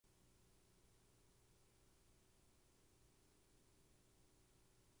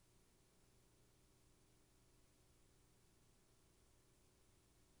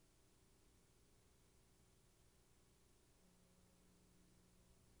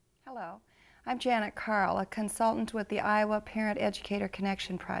Hello, I'm Janet Carl, a consultant with the Iowa Parent-Educator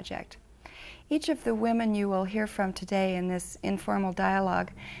Connection Project. Each of the women you will hear from today in this informal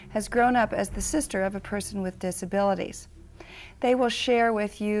dialogue has grown up as the sister of a person with disabilities. They will share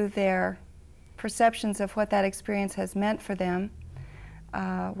with you their perceptions of what that experience has meant for them,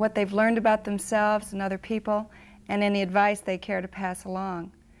 what they've learned about themselves and other people, and any advice they care to pass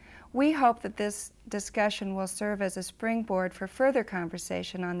along. We hope that this discussion will serve as a springboard for further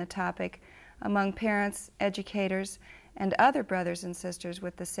conversation on the topic among parents, educators, and other brothers and sisters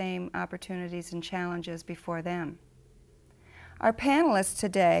with the same opportunities and challenges before them. Our panelists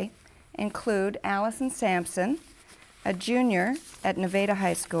today include Allison Sampson, a junior at Nevada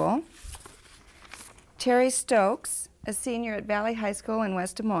High School, Terry Stokes, a senior at Valley High School in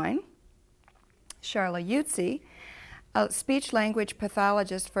West Des Moines, Charla Utzi, a speech-language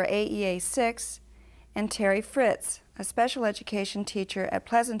pathologist for AEA 6, and Terry Fritz, a special education teacher at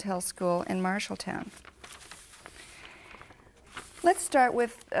Pleasant Hill School in Marshalltown. Let's start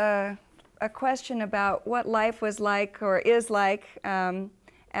with a question about what life was like or is like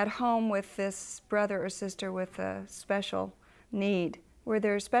at home with this brother or sister with a special need. Were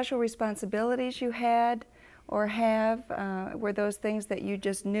there special responsibilities you had or have? Were those things that you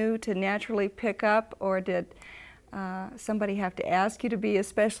just knew to naturally pick up, or did somebody have to ask you to be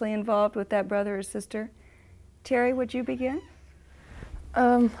especially involved with that brother or sister? Terry, would you begin?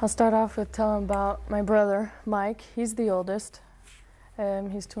 I'll start off with telling about my brother, Mike. He's the oldest.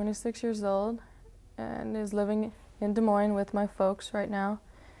 He's 26 years old and is living in Des Moines with my folks right now.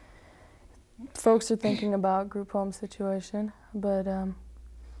 Folks are thinking about group home situation, but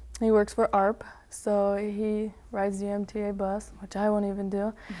he works for ARP, so he rides the MTA bus, which I won't even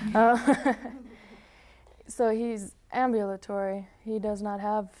do. So he's ambulatory. He does not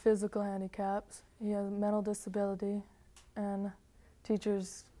have physical handicaps. He has a mental disability, and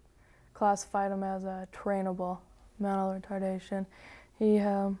teachers classified him as a trainable mental retardation. He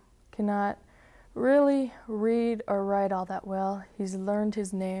cannot really read or write all that well. He's learned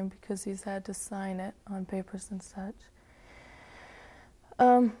his name because he's had to sign it on papers and such.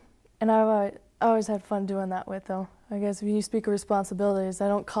 And I've always had fun doing that with him. I guess when you speak of responsibilities, I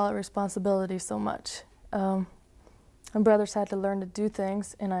don't call it responsibility so much. My brother's had to learn to do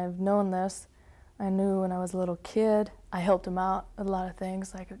things, and I've known this. I knew when I was a little kid, I helped him out with a lot of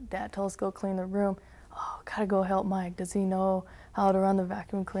things. Like Dad told us to go clean the room. Oh, gotta go help Mike. Does he know how to run the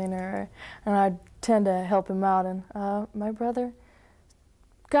vacuum cleaner? And I'd tend to help him out. And my brother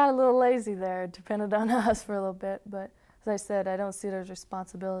got a little lazy there, depended on us for a little bit. But as I said, I don't see it as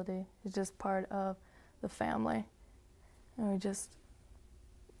responsibility. It's just part of the family. And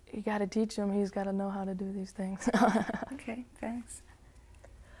you got to teach him. He's got to know how to do these things. Okay, thanks.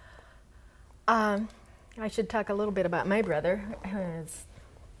 I should talk a little bit about my brother. He's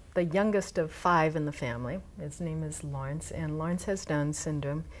the youngest of 5 in the family. His name is Lawrence, and Lawrence has Down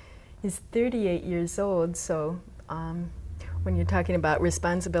syndrome. He's 38 years old, so when you're talking about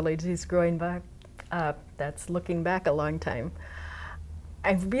responsibilities growing back up, that's looking back a long time.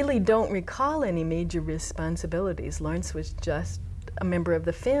 I really don't recall any major responsibilities. Lawrence was just a member of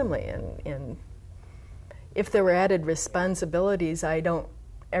the family, and if there were added responsibilities, I don't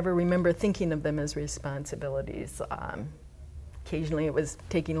ever remember thinking of them as responsibilities. Occasionally it was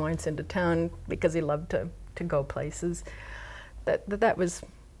taking Lawrence into town because he loved to go places. That was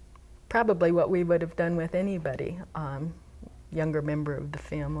probably what we would have done with anybody, younger member of the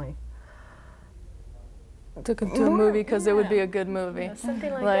family. Took him to a movie because it would be a good movie. Yeah,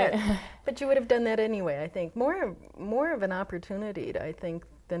 something like that. But you would have done that anyway, I think. More of an opportunity, I think,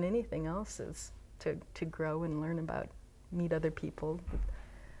 than anything else is to grow and learn about, meet other people.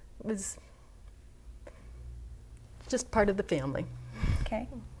 It was just part of the family. Okay,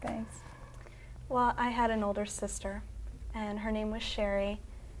 thanks. Well, I had an older sister, and her name was Sherry,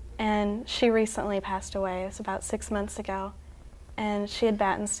 and she recently passed away. It was about 6 months ago, and she had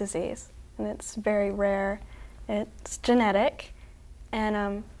Batten's disease, and it's very rare. It's genetic,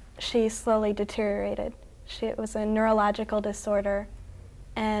 and she slowly deteriorated. It was a neurological disorder,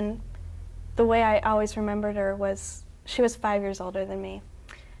 and the way I always remembered her was she was 5 years older than me,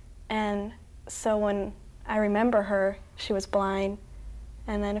 and so when I remember her, she was blind,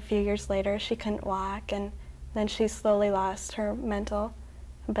 and then a few years later she couldn't walk, and then she slowly lost her mental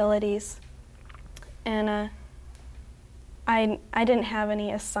abilities. And I didn't have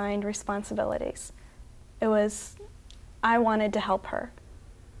any assigned responsibilities. It was, I wanted to help her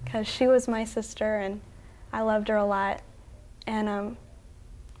because she was my sister and I loved her a lot, and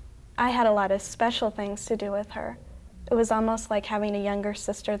I had a lot of special things to do with her. It was almost like having a younger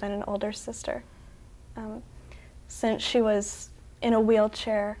sister than an older sister. Since she was in a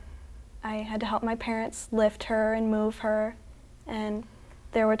wheelchair I had to help my parents lift her and move her, and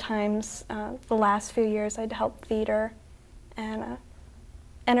there were times the last few years I had to help feed her and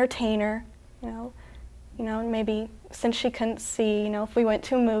entertain her, you know, maybe since she couldn't see, you know, if we went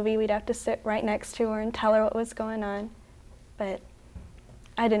to a movie, we'd have to sit right next to her and tell her what was going on. But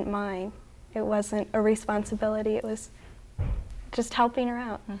I didn't mind. It wasn't a responsibility. It was just helping her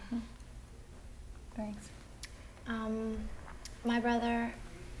out. Mm-hmm. Thanks. My brother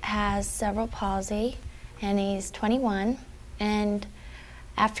has cerebral palsy, and he's 21. And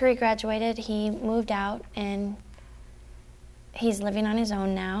after he graduated, he moved out, and he's living on his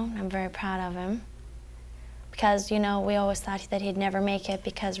own now. I'm very proud of him. Because, you know, we always thought that he'd never make it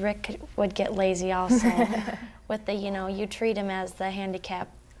because Rick would get lazy also. With the, you know, you treat him as the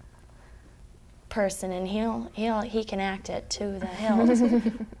handicapped person, and he can act it to the hilt.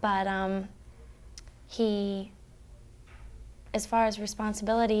 But he, as far as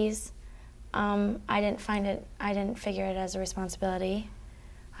responsibilities, I didn't figure it as a responsibility.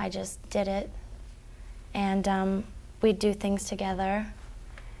 I just did it, and we'd do things together.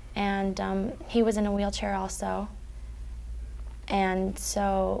 And he was in a wheelchair also, and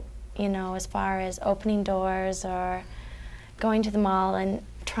so, you know, as far as opening doors or going to the mall and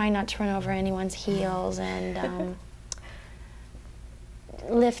trying not to run over anyone's heels and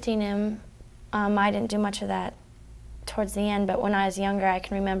lifting him, I didn't do much of that towards the end, but when I was younger, I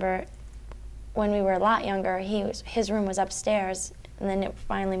can remember when we were a lot younger, his room was upstairs, and then it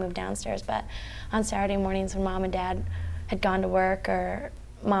finally moved downstairs. But on Saturday mornings when Mom and Dad had gone to work, or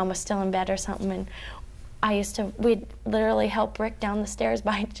Mom was still in bed or something, and we'd literally help Rick down the stairs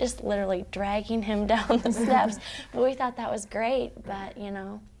by just literally dragging him down the steps. But we thought that was great, but, you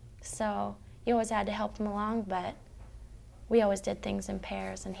know, so you always had to help him along, but we always did things in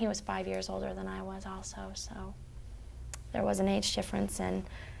pairs, and he was 5 years older than I was also, so there was an age difference, and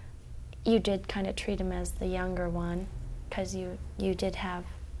you did kind of treat him as the younger one, because you did have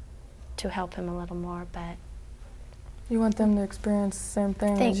to help him a little more, but you want them to experience the same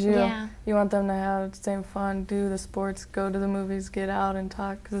thing as you. Yeah. You want them to have the same fun, do the sports, go to the movies, get out and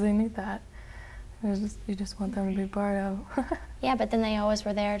talk, because they need that. You just want them to be part of. Yeah, but then they always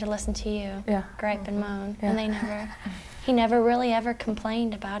were there to listen to you, yeah, gripe and moan, yeah. And he never really ever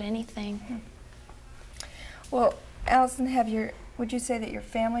complained about anything. Well, Allison, would you say that your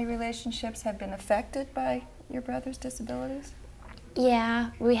family relationships have been affected by your brother's disabilities?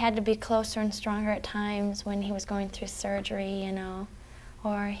 Yeah, we had to be closer and stronger at times when he was going through surgery, you know,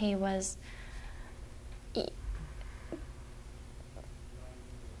 or he was,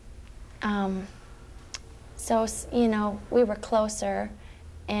 so, you know, we were closer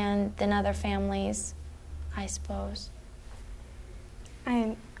than other families, I suppose.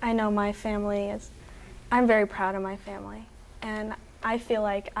 I know my family I'm very proud of my family, and I feel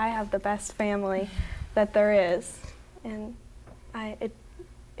like I have the best family that there is, and it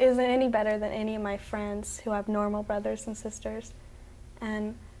isn't any better than any of my friends who have normal brothers and sisters.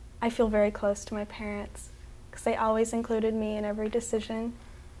 And I feel very close to my parents because they always included me in every decision,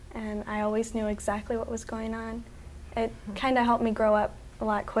 and I always knew exactly what was going on. It kind of helped me grow up a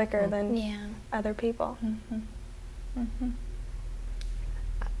lot quicker than other people. Mm-hmm. Mm-hmm.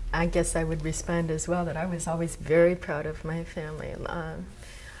 I guess I would respond as well that I was always very proud of my family.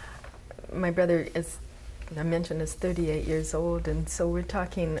 My brother, as I mentioned, is 38 years old, and so we're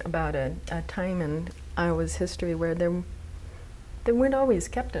talking about a time in Iowa's history where they weren't always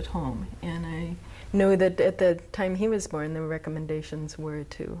kept at home. And I know that at the time he was born, the recommendations were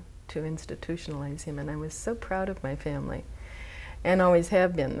to institutionalize him, and I was so proud of my family, and always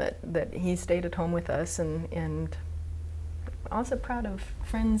have been, that he stayed at home with us, and also proud of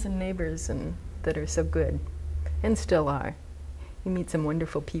friends and neighbors that are so good, and still are. You meet some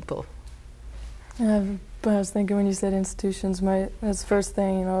wonderful people. But I was thinking when you said institutions, that's the first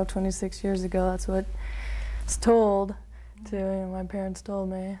thing, you know, 26 years ago, that's what was told to, you know, my parents told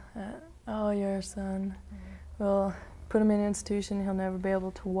me, oh, your son, we'll put him in an institution, he'll never be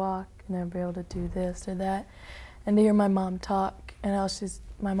able to walk, never be able to do this or that. And to hear my mom talk, and how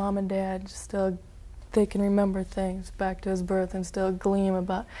my mom and dad still, they can remember things back to his birth and still gleam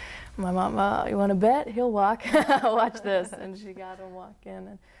about my mom. You want to bet? He'll walk. Watch this. And she got him walking,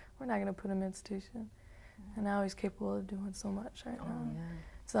 and we're not going to put him in institution. And now he's capable of doing so much right now. Yeah.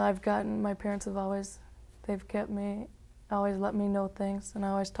 So my parents have they've kept me, always let me know things, and I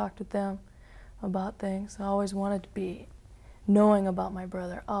always talked with them about things. I always wanted to be knowing about my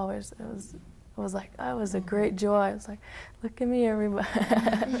brother. Always. It was like, I was a great joy. It was like, look at me, everybody.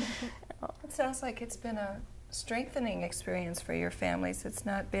 It sounds like it's been a strengthening experience for your families. It's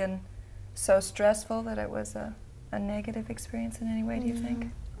not been so stressful that it was a negative experience in any way, do you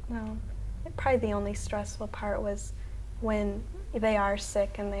think? No. Probably the only stressful part was when they are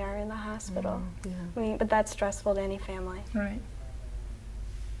sick and they are in the hospital. Yeah. I mean, but that's stressful to any family. Right.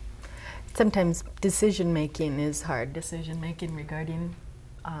 Sometimes decision making is hard. Decision making regarding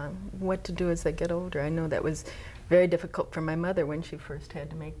what to do as they get older. I know that was very difficult for my mother when she first had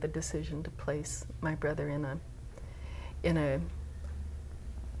to make the decision to place my brother in a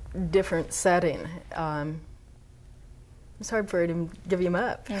different setting. It's hard for her to give him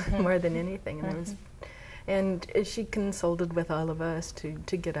up more than anything, and she consulted with all of us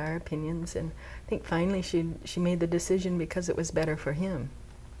to get our opinions, and I think finally she made the decision because it was better for him.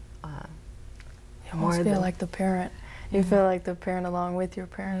 You almost feel like the parent. You feel like the parent along with your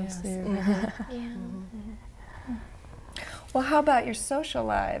parents. Yeah. Well, how about your social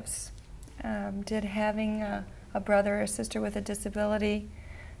lives? Did having a brother or sister with a disability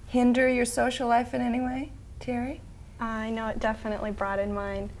hinder your social life in any way, Terry? I know it definitely broadened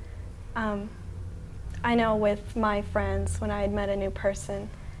mine. I know with my friends, when I had met a new person,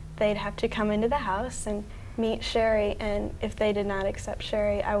 they'd have to come into the house and meet Sherry, and if they did not accept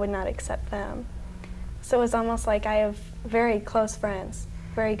Sherry, I would not accept them. So it was almost like I have very close friends,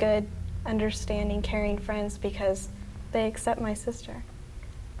 very good, understanding, caring friends because they accept my sister.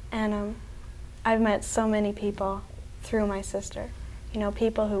 And I've met so many people through my sister. You know,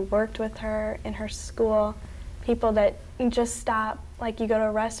 people who worked with her in her school, people that just stop, like you go to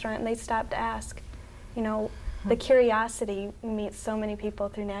a restaurant and they stop to ask. You know, the curiosity, you meet so many people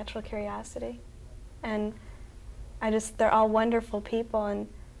through natural curiosity. And they're all wonderful people, and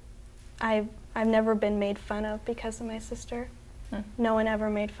I've never been made fun of because of my sister. No one ever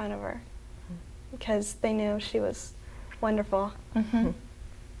made fun of her because they knew she was wonderful.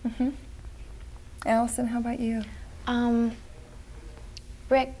 Allison, how about you?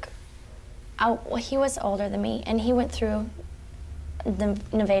 Rick, well, he was older than me, and he went through the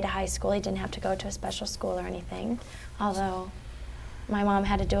Nevada High School. He didn't have to go to a special school or anything, although my mom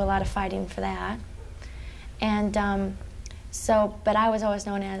had to do a lot of fighting for that. And but I was always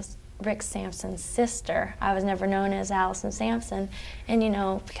known as Rick Sampson's sister. I was never known as Allison Sampson, and you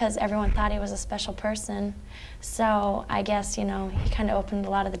know, because everyone thought he was a special person, so I guess, you know, he kind of opened a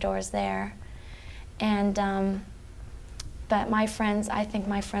lot of the doors there. And but my friends, I think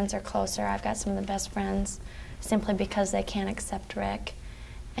my friends are closer. I've got some of the best friends simply because they can't accept Rick.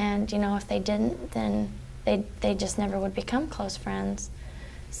 And, you know, if they didn't, then they just never would become close friends.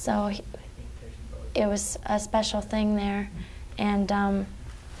 So it was a special thing there. And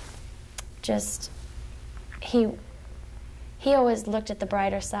he always looked at the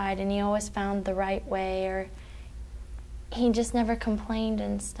brighter side, and he always found the right way, or he just never complained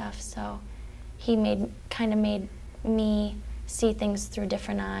and stuff. So he kind of made me see things through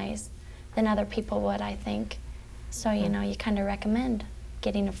different eyes than other people would, I think. So, you know, you kind of recommend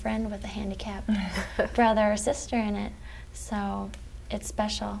getting a friend with a handicapped brother or sister in it. So it's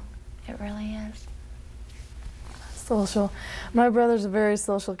special. It really is. Social. My brother's a very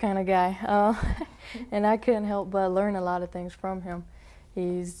social kind of guy, and I couldn't help but learn a lot of things from him.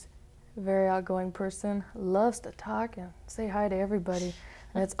 He's a very outgoing person, loves to talk and say hi to everybody.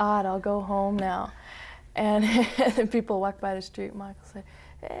 And it's odd, I'll go home now, and people walk by the street, Mike will say,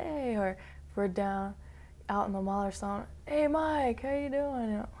 hey, or if we're down out in the mall or something, hey Mike, how you doing?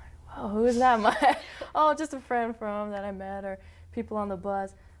 And I'm like, wow, who is that, Mike? Oh, just a friend from him that I met, or people on the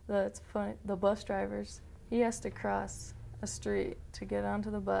bus. It's funny, the bus drivers, he has to cross a street to get onto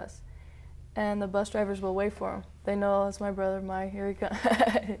the bus, and the bus drivers will wait for him. They know it's my brother Mike, here he comes,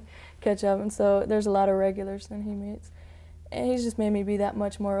 catch up, and so there's a lot of regulars that he meets. And he's just made me be that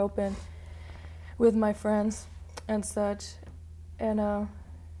much more open with my friends and such. And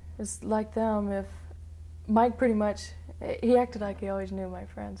it's like them. If Mike pretty much, he acted like he always knew my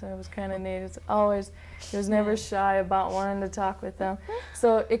friends, and it was kind of neat. He was never shy about wanting to talk with them.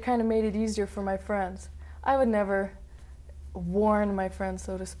 So it kind of made it easier for my friends. I would never warn my friends,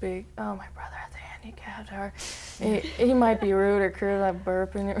 so to speak, oh, my brother has a handicap, or he might be rude or crude, like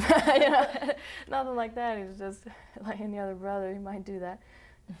burping, you know, nothing like that. He's just like any other brother, he might do that.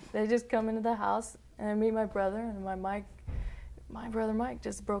 They just come into the house and I meet my brother, and my brother Mike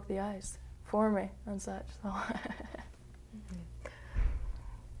just broke the ice for me and such. So.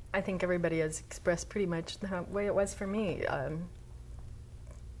 I think everybody has expressed pretty much the way it was for me.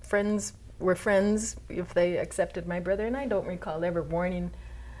 Friends were friends if they accepted my brother, and I don't recall ever warning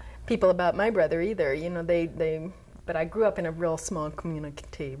people about my brother either. You know, but I grew up in a real small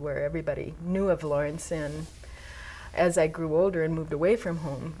community where everybody knew of Lawrence, and as I grew older and moved away from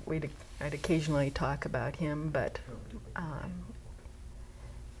home, I'd occasionally talk about him, but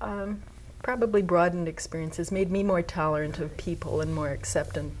probably broadened experiences, made me more tolerant of people and more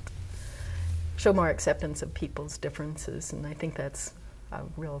acceptant, show more acceptance of people's differences, and I think that's a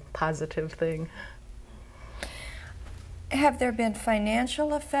real positive thing. Have there been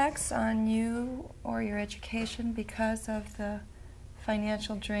financial effects on you or your education because of the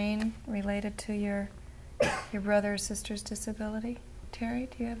financial drain related to your brother or sister's disability? Terry,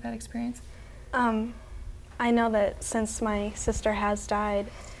 do you have that experience? I know that since my sister has died,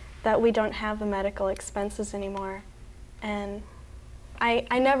 that we don't have the medical expenses anymore, and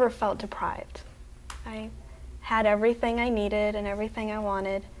I never felt deprived. I had everything I needed and everything I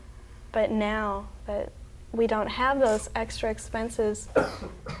wanted, but now that we don't have those extra expenses,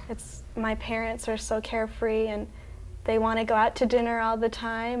 my parents are so carefree, and they want to go out to dinner all the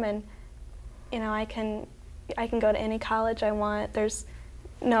time, and you know, I can go to any college I want. There's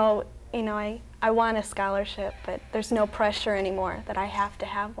no, you know, I want a scholarship, but there's no pressure anymore that I have to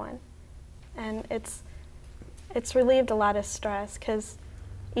have one. And it's relieved a lot of stress, because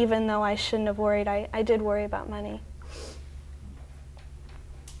even though I shouldn't have worried, I did worry about money.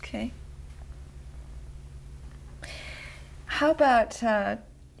 Okay. How about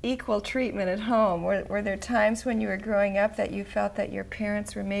equal treatment at home? Were there times when you were growing up that you felt that your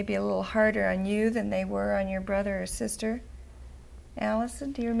parents were maybe a little harder on you than they were on your brother or sister?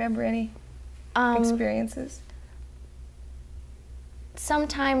 Allison, do you remember any experiences?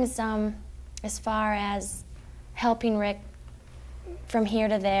 Sometimes, as far as helping Rick from here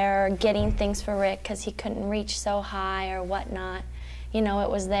to there, or getting things for Rick because he couldn't reach so high or whatnot, you know, it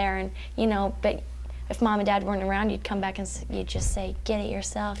was there, and you know, but if Mom and Dad weren't around, you'd come back and you'd just say, "Get it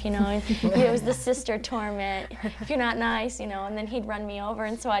yourself," you know. And it was the sister torment. If you're not nice, you know, and then he'd run me over,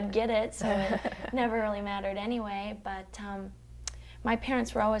 and so I'd get it. So it never really mattered anyway. But my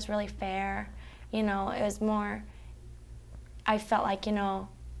parents were always really fair. You know, it was more, I felt like, you know,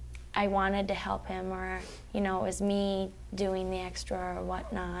 I wanted to help him, or, you know, it was me doing the extra or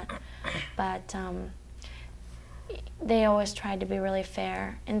whatnot. But they always tried to be really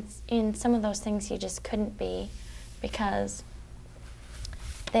fair. And in some of those things you just couldn't be, because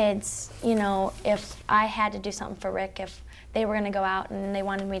they'd, you know, if I had to do something for Rick, if they were going to go out and they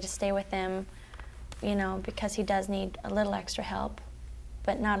wanted me to stay with him, you know, because he does need a little extra help,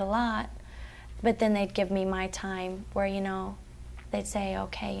 but not a lot. But then they'd give me my time where, you know, they'd say,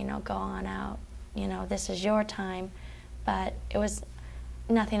 okay, you know, go on out, you know, this is your time. But it was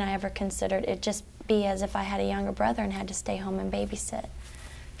nothing I ever considered. It'd just be as if I had a younger brother and had to stay home and babysit.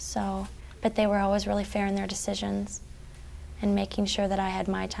 So, but they were always really fair in their decisions and making sure that I had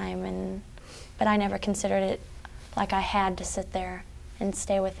my time. But I never considered it like I had to sit there and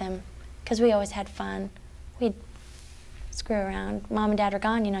stay with him, because we always had fun. We'd screw around. Mom and Dad are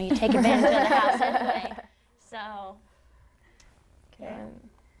gone, you know, you take advantage of the house anyway. So. Okay.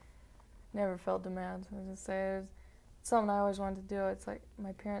 Never felt demands. I was just say it's something I always wanted to do. It's like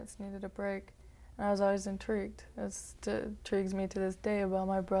my parents needed a break, and I was always intrigued. It intrigues me to this day about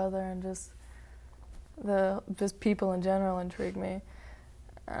my brother, and just people in general intrigue me.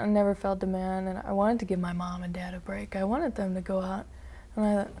 I never felt demand, and I wanted to give my mom and dad a break. I wanted them to go out,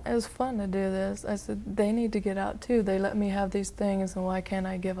 and it was fun to do this. I said, they need to get out too. They let me have these things, and why can't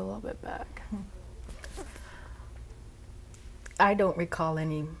I give a little bit back? I don't recall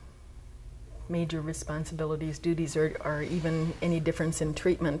any major responsibilities, duties, or even any difference in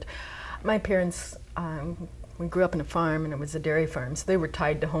treatment. My parents, we grew up in a farm, and it was a dairy farm, so they were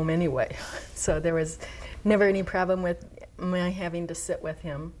tied to home anyway. So there was never any problem with my having to sit with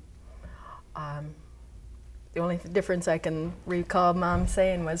him. The only difference I can recall Mom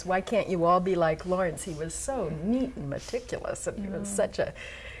saying was, "Why can't you all be like Lawrence? He was so neat and meticulous, and he was such a..."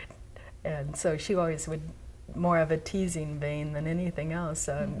 And so she always would, more of a teasing vein than anything else.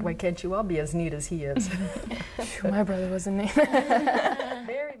 Why can't you all be as neat as he is? My brother wasn't neat.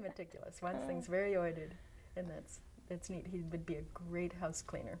 Very meticulous, wants things very ordered, and that's neat. He would be a great house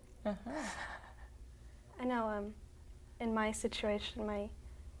cleaner. I know in my situation, my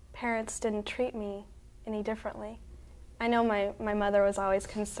parents didn't treat me any differently. I know my mother was always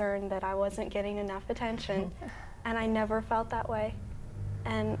concerned that I wasn't getting enough attention, and I never felt that way.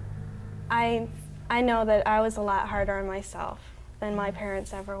 And I know that I was a lot harder on myself than my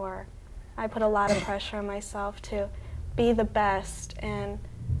parents ever were. I put a lot of pressure on myself to be the best, and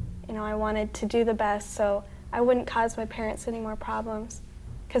you know, I wanted to do the best so I wouldn't cause my parents any more problems,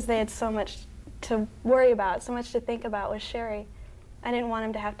 because they had so much to worry about, so much to think about with Sherry. I didn't want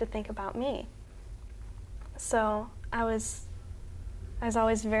them to have to think about me. So I was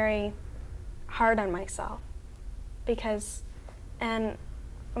always very hard on myself, because, and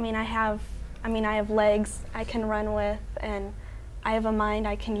I mean, I have legs I can run with, and I have a mind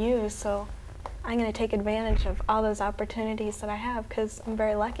I can use, so I'm going to take advantage of all those opportunities that I have because I'm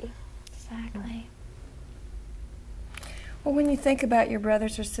very lucky. Exactly. Well, when you think about your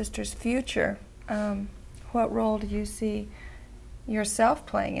brothers or sisters' future, what role do you see yourself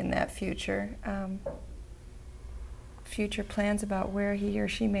playing in that future? Future plans about where he or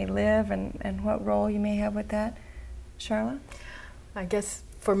she may live and what role you may have with that? Charlotte? I guess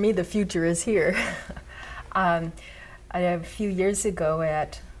for me the future is here. A few years ago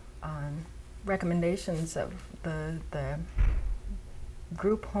at recommendations of the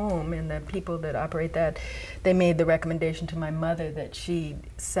group home and the people that operate that, they made the recommendation to my mother that she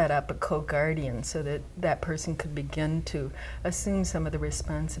set up a co-guardian so that that person could begin to assume some of the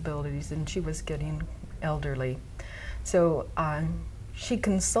responsibilities, and she was getting elderly. So she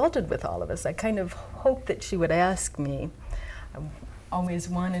consulted with all of us. I kind of hoped that she would ask me. I always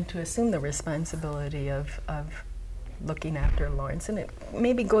wanted to assume the responsibility of looking after Lawrence, and it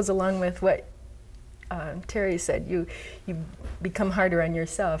maybe goes along with what Terry said. You become harder on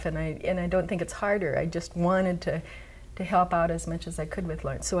yourself, and I don't think it's harder. I just wanted to help out as much as I could with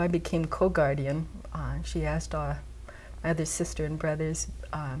Lawrence, so I became co-guardian. She asked my other sister and brothers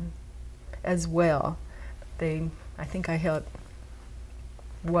as well. I think I helped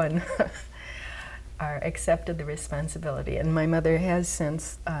one accepted the responsibility, and my mother has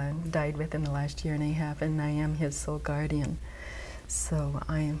since died within the last year and a half, and I am his sole guardian. So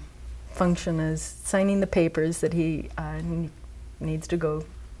I function as signing the papers that he needs to go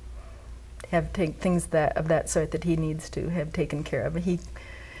take things of that sort that he needs to have taken care of. He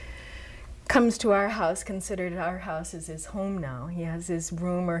comes to our house, considered our house as his home now. He has his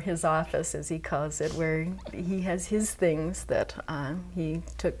room, or his office as he calls it, where he has his things that he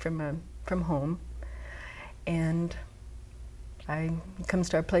took from home. And he comes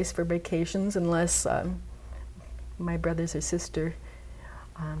to our place for vacations unless my brothers or sister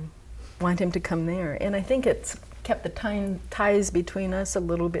want him to come there. And I think it's kept the ties between us a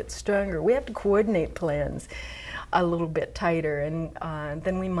little bit stronger. We have to coordinate plans a little bit tighter and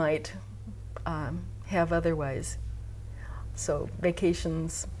than we might have otherwise. So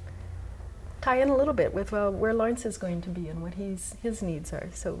vacations tie in a little bit with where Lawrence is going to be and what his needs are.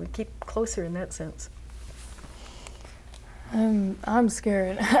 So we keep closer in that sense. I'm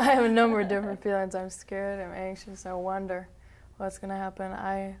scared. I have a number of different feelings. I'm scared, I'm anxious, I wonder what's going to happen.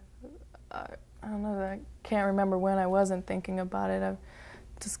 I don't know, I can't remember when I wasn't thinking about it. I've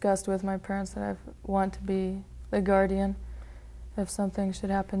discussed with my parents that I want to be the guardian if something should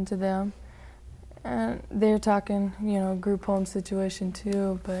happen to them. And they're talking, group home situation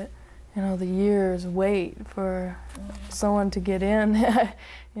too, but the years wait for someone to get in.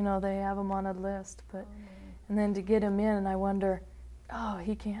 They have them on a list, but and then to get him in, and I wonder,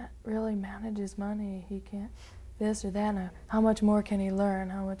 he can't really manage his money. He can't this or that. Now, how much more can he learn?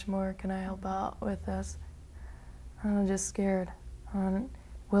 How much more can I help out with this? I'm just scared.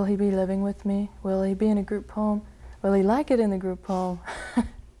 Will he be living with me? Will he be in a group home? Will he like it in the group home?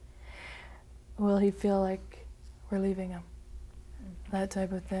 Will he feel like we're leaving him? That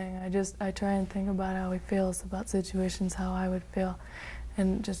type of thing. I try and think about how he feels about situations, how I would feel,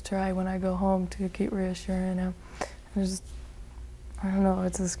 and just try when I go home to keep reassuring him. I don't know,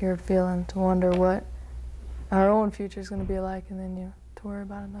 it's a scared feeling to wonder what our own future is going to be like, and then to worry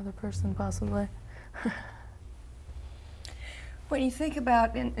about another person possibly. When you think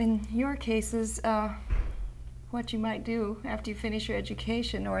about, in your cases, what you might do after you finish your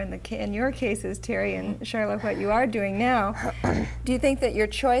education, or in your cases, Terry and Charlotte, what you are doing now, do you think that your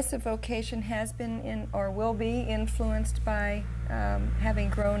choice of vocation has been or will be influenced by having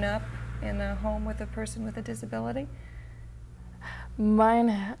grown up in a home with a person with a disability?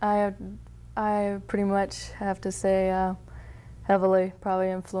 Mine, I pretty much have to say heavily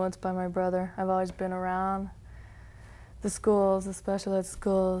probably influenced by my brother. I've always been around the schools, the special ed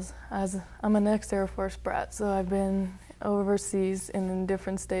schools. I'm an ex-Air Force brat, so I've been overseas and in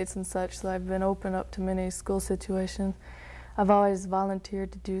different states and such, so I've been open up to many school situations. I've always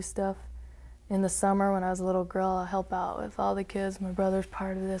volunteered to do stuff. In the summer when I was a little girl, I'll help out with all the kids. My brother's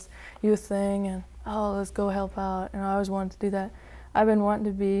part of this youth thing, and let's go help out, and I always wanted to do that. I've been wanting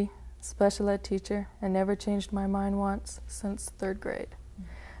to be a special ed teacher. I never changed my mind once since 3rd grade.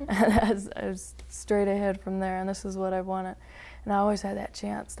 And I was straight ahead from there, and this is what I wanted. And I always had that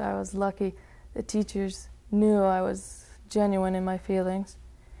chance. I was lucky. The teachers knew I was genuine in my feelings,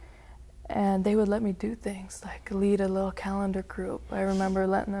 and they would let me do things like lead a little calendar group. I remember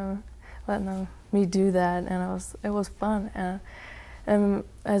letting me do that, and it was fun. And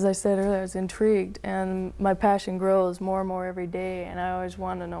as I said earlier, I was intrigued, and my passion grows more and more every day, and I always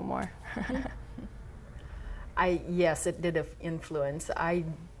want to know more. Yes, it did influence. I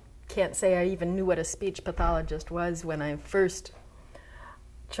can't say I even knew what a speech pathologist was when I first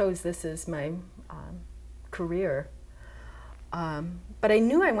chose this as my career. But I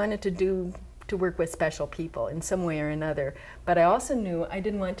knew I wanted to work with special people in some way or another. But I also knew I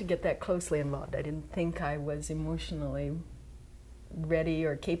didn't want to get that closely involved. I didn't think I was emotionally ready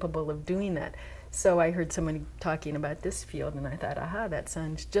or capable of doing that. So I heard someone talking about this field, and I thought, aha, that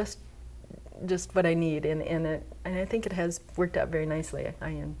sounds just what I need. And I think it has worked out very nicely.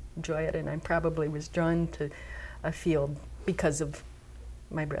 I enjoy it, and I probably was drawn to a field because of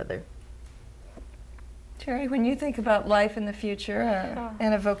my brother. Terry, when you think about life in the future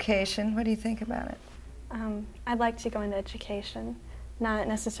and a vocation, what do you think about it? I'd like to go into education, not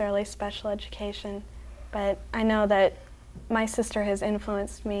necessarily special education, but I know that my sister has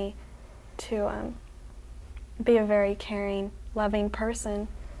influenced me to be a very caring, loving person,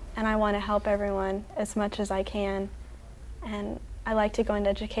 and I want to help everyone as much as I can. And I like to go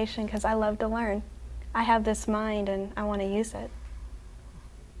into education because I love to learn. I have this mind and I want to use it.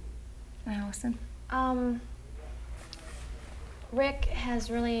 Allison? Rick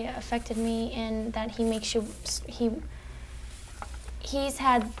has really affected me in that he makes you, he's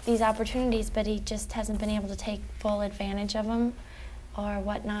had these opportunities, but he just hasn't been able to take full advantage of them or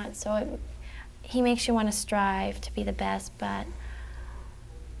whatnot. So he makes you want to strive to be the best, but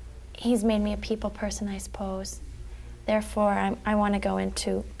he's made me a people person, I suppose. Therefore, I want to go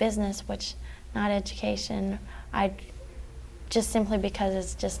into business, which not education. Just simply because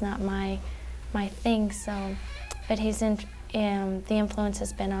it's just not my thing. So, but the influence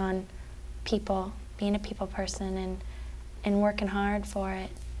has been on people, being a people person, and working hard for it,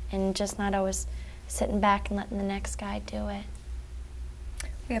 and just not always sitting back and letting the next guy do it.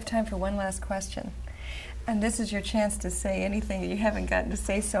 We have time for one last question. And this is your chance to say anything that you haven't gotten to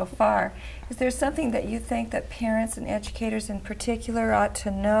say so far. Is there something that you think that parents and educators in particular ought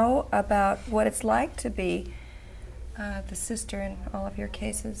to know about what it's like to be the sister, in all of your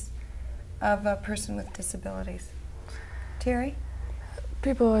cases, of a person with disabilities? Terry?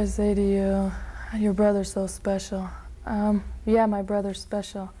 People always say to you, your brother's so special. Yeah, my brother's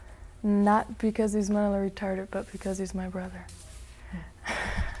special. Not because he's mentally retarded, but because he's my brother.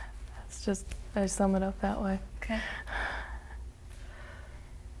 It's just, I sum it up that way. Okay.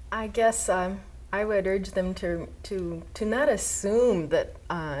 I guess I would urge them to not assume that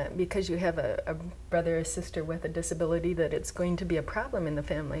because you have a brother or sister with a disability that it's going to be a problem in the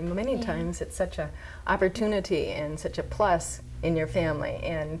family. Many times it's such an opportunity and such a plus in your family.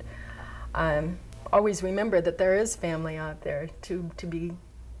 And always remember that there is family out there to be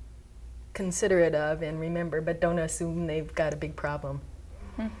considerate of and remember, but don't assume they've got a big problem.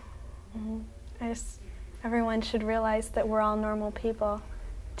 Everyone should realize that we're all normal people.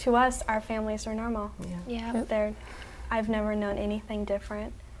 To us, our families are normal. Yeah. I've never known anything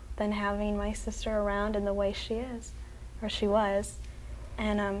different than having my sister around in the way she is, or she was.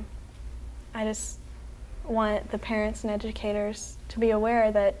 And I just want the parents and educators to be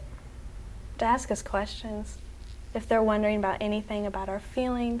aware that to ask us questions. If they're wondering about anything about our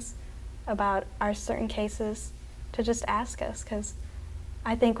feelings, about our certain cases, to just ask us, because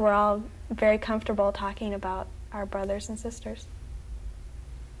I think we're all very comfortable talking about our brothers and sisters.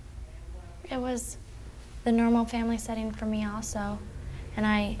 It was the normal family setting for me also.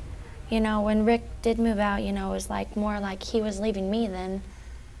 And when Rick did move out, it was more like he was leaving me than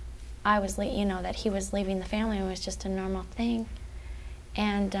I was, that he was leaving the family. It was just a normal thing.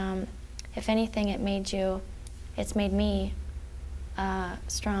 And if anything, it's made me a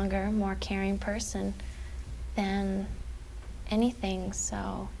stronger, more caring person than anything.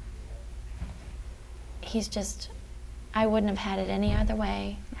 So I wouldn't have had it any other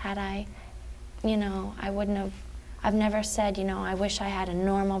way had I've never said, I wish I had a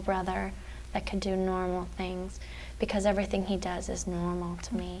normal brother that could do normal things, because everything he does is normal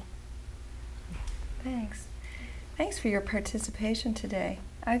to me. Thanks. Thanks for your participation today.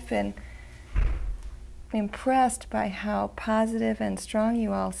 I've been impressed by how positive and strong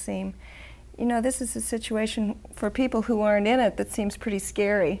you all seem. This is a situation for people who aren't in it that seems pretty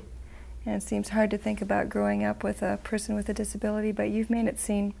scary, and it seems hard to think about growing up with a person with a disability, but you've made it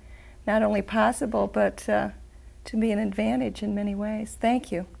seem not only possible, but to be an advantage in many ways.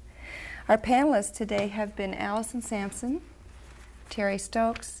 Thank you. Our panelists today have been Allison Sampson, Terry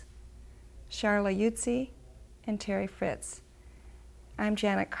Stokes, Charla Yutzi, and Terry Fritz. I'm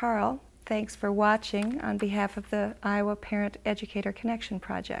Janet Carl. Thanks for watching on behalf of the Iowa Parent Educator Connection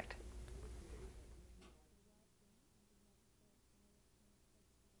Project.